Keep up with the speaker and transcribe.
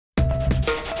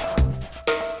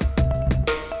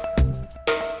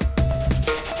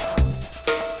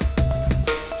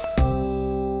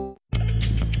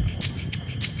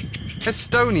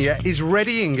Estonia is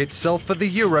readying itself for the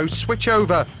euro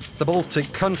switchover. The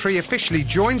Baltic country officially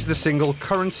joins the single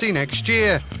currency next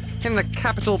year. In the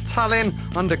capital Tallinn,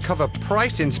 undercover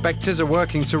price inspectors are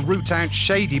working to root out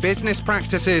shady business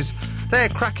practices. They're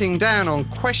cracking down on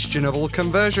questionable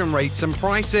conversion rates and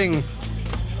pricing.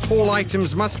 All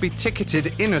items must be ticketed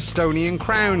in Estonian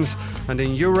crowns and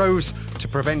in euros to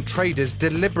prevent traders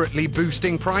deliberately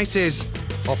boosting prices.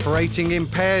 Operating in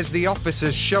pairs, the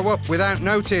officers show up without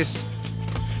notice.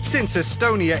 Since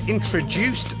Estonia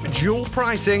introduced dual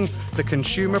pricing, the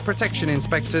consumer protection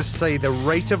inspectors say the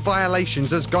rate of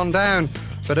violations has gone down,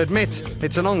 but admit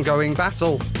it's an ongoing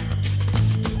battle.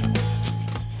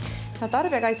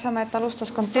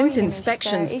 Since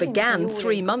inspections began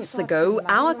 3 months ago,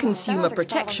 our Consumer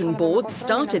Protection Board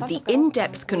started the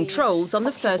in-depth controls on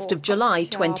the 1st of July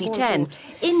 2010.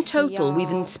 In total, we've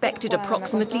inspected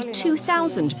approximately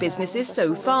 2,000 businesses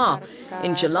so far.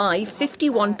 In July,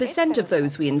 51% of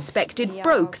those we inspected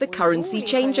broke the currency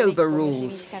changeover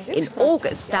rules. In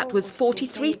August, that was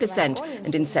 43%,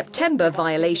 and in September,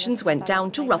 violations went down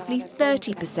to roughly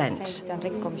 30%.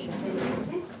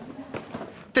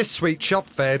 This sweet shop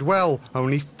fared well.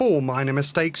 Only 4 minor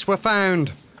mistakes were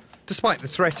found. Despite the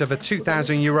threat of a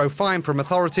 €2,000 fine from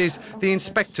authorities, the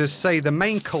inspectors say the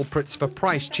main culprits for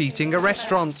price cheating are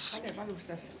restaurants.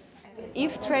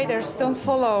 If traders don't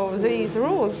follow these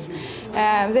rules,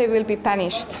 they will be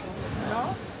punished.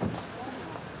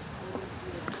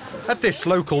 At this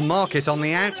local market on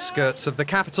the outskirts of the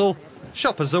capital,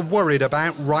 shoppers are worried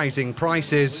about rising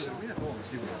prices.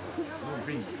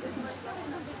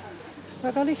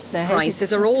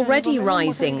 Prices are already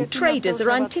rising. Traders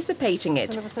are anticipating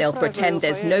it. They'll pretend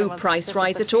there's no price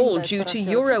rise at all due to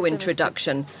euro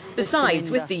introduction.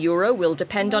 Besides, with the euro, we'll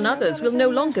depend on others. We'll no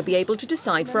longer be able to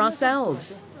decide for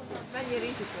ourselves.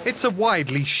 It's a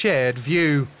widely shared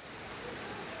view.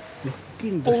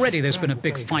 Already there's been a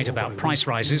big fight about price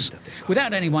rises.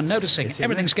 Without anyone noticing,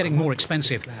 everything's getting more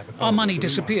expensive. Our money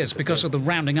disappears because of the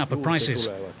rounding up of prices.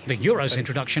 The euro's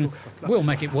introduction will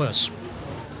make it worse.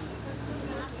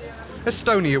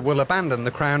 Estonia will abandon the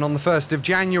crown on the 1st of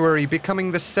January,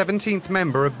 becoming the 17th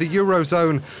member of the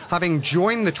Eurozone, having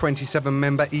joined the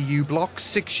 27-member EU bloc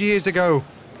 6 years ago.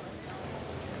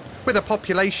 With a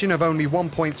population of only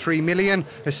 1.3 million,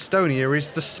 Estonia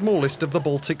is the smallest of the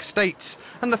Baltic states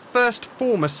and the first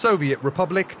former Soviet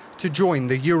republic to join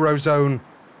the Eurozone.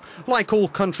 Like all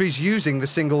countries using the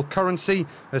single currency,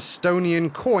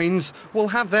 Estonian coins will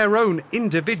have their own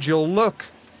individual look.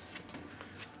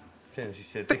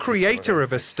 The creator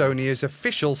of Estonia's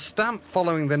official stamp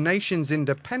following the nation's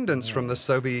independence from the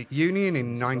Soviet Union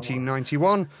in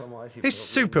 1991 is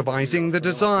supervising the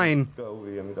design.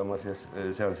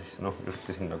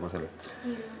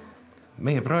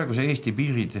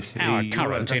 Our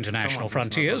current international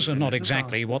frontiers are not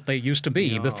exactly what they used to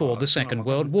be before the Second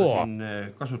World War.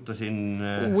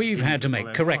 We've had to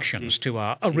make corrections to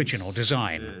our original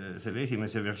design.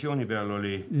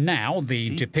 Now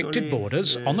the depicted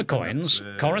borders on the coins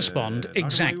correspond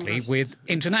exactly with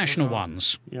international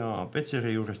ones.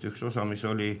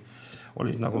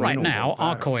 Right now,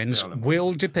 our coins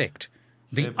will depict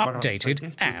the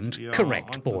updated and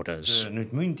correct borders.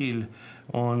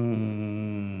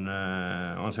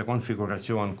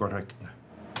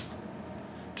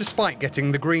 Despite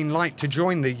getting the green light to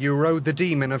join the euro, the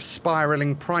demon of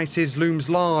spiralling prices looms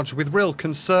large. With real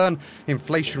concern,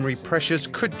 inflationary pressures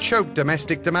could choke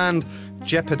domestic demand,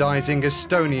 jeopardising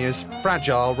Estonia's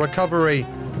fragile recovery.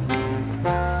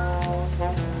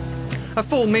 A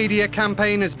full media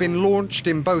campaign has been launched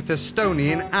in both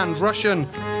Estonian and Russian.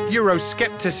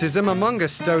 Euroscepticism among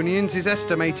Estonians is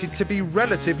estimated to be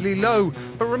relatively low,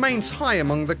 but remains high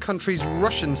among the country's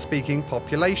Russian-speaking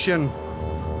population.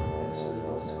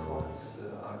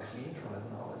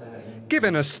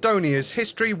 Given Estonia's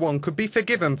history, one could be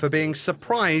forgiven for being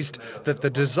surprised that the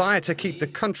desire to keep the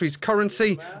country's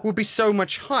currency would be so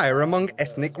much higher among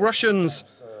ethnic Russians.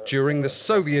 During the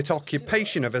Soviet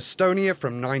occupation of Estonia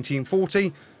from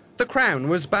 1940, the crown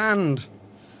was banned.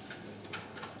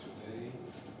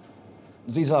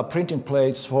 These are printing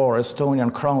plates for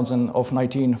Estonian crowns of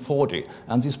 1940,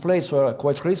 and these plates were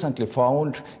quite recently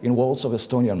found in vaults of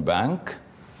Estonian Bank,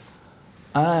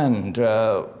 and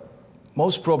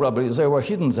most probably they were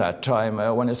hidden that time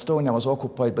when Estonia was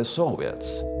occupied by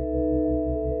Soviets.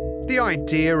 The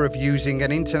idea of using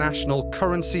an international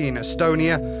currency in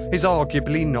Estonia is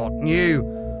arguably not new.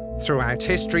 Throughout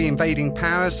history, invading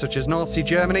powers such as Nazi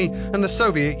Germany and the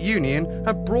Soviet Union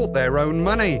have brought their own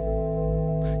money.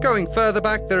 Going further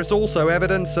back, there is also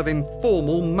evidence of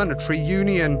informal monetary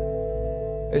union.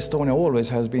 Estonia always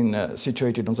has been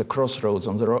situated on the crossroads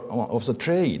of the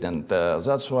trade, and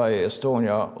that's why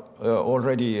Estonia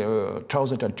already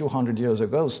 1,200 years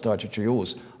ago started to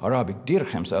use Arabic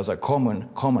dirhams as a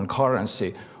common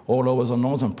currency all over the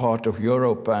northern part of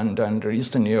Europe and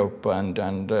Eastern Europe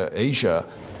and Asia.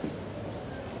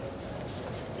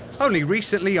 Only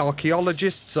recently,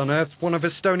 archaeologists unearthed one of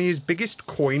Estonia's biggest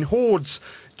coin hoards.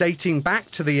 Dating back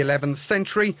to the 11th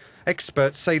century,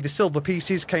 experts say the silver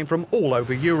pieces came from all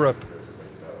over Europe.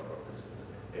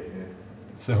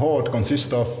 The hoard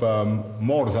consists of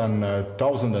more than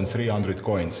 1,300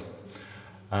 coins.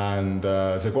 And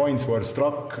the coins were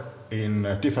struck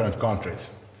in different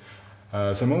countries.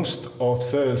 The most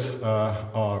of those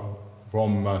are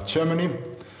from Germany,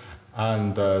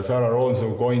 and there are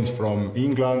also coins from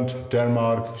England,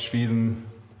 Denmark, Sweden,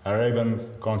 Arabian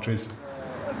countries.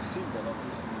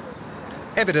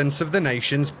 Evidence of the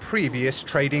nation's previous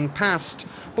trading past.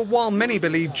 But while many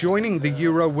believe joining the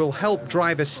euro will help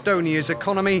drive Estonia's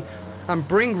economy and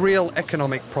bring real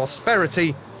economic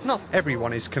prosperity, not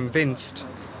everyone is convinced.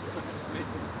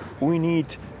 We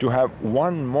need to have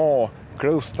one more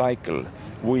growth cycle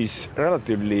with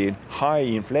relatively high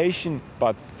inflation,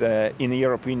 but in the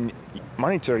European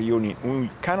Monetary Union we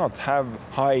cannot have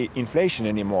high inflation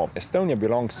anymore. Estonia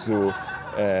belongs to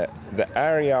the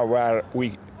area where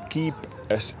we keep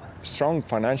a strong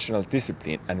financial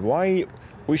discipline, and why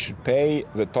we should pay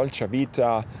the dolce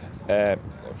vita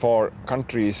for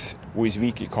countries with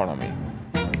weak economy.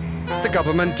 The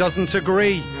government doesn't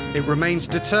agree. It remains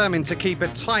determined to keep a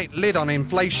tight lid on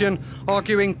inflation,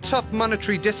 arguing tough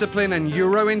monetary discipline and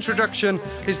euro introduction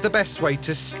is the best way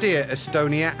to steer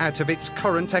Estonia out of its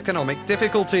current economic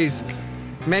difficulties.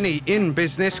 Many in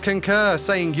business concur,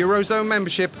 saying Eurozone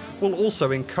membership will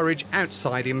also encourage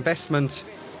outside investment.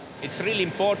 It's really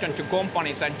important to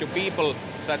companies and to people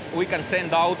that we can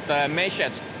send out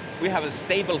measures. We have a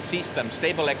stable system,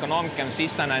 stable economic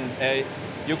system, and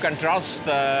you can trust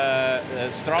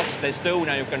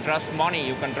Estonia, you can trust money,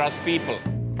 you can trust people.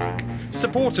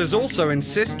 Supporters also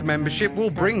insist membership will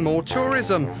bring more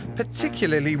tourism,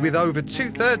 particularly with over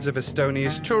 2/3 of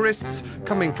Estonia's tourists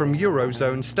coming from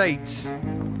Eurozone states.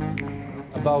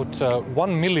 About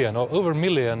 1 million or over a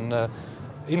million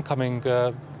incoming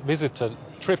visitor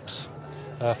trips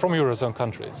from Eurozone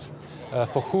countries,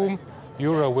 for whom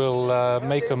Euro will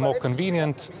make a more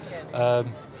convenient,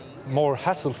 more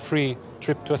hassle-free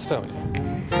trip to Estonia.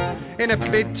 In a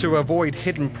bid to avoid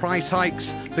hidden price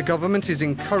hikes, the government is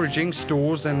encouraging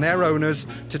stores and their owners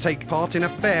to take part in a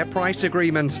fair price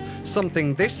agreement,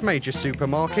 something this major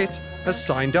supermarket has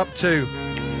signed up to.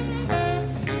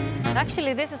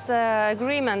 Actually, this is the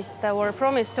agreement that we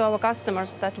promised to our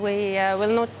customers, that we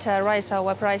will not raise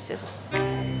our prices.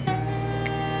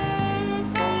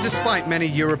 Despite many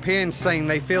Europeans saying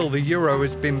they feel the euro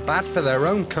has been bad for their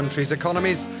own country's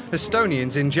economies,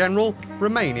 Estonians in general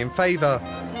remain in favour.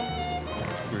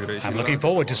 I'm looking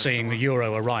forward to seeing the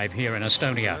euro arrive here in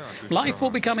Estonia. Life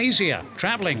will become easier,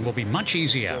 travelling will be much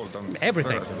easier,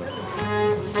 everything.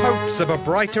 Hopes of a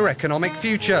brighter economic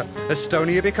future.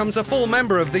 Estonia becomes a full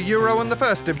member of the euro on the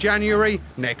 1st of January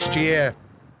next year.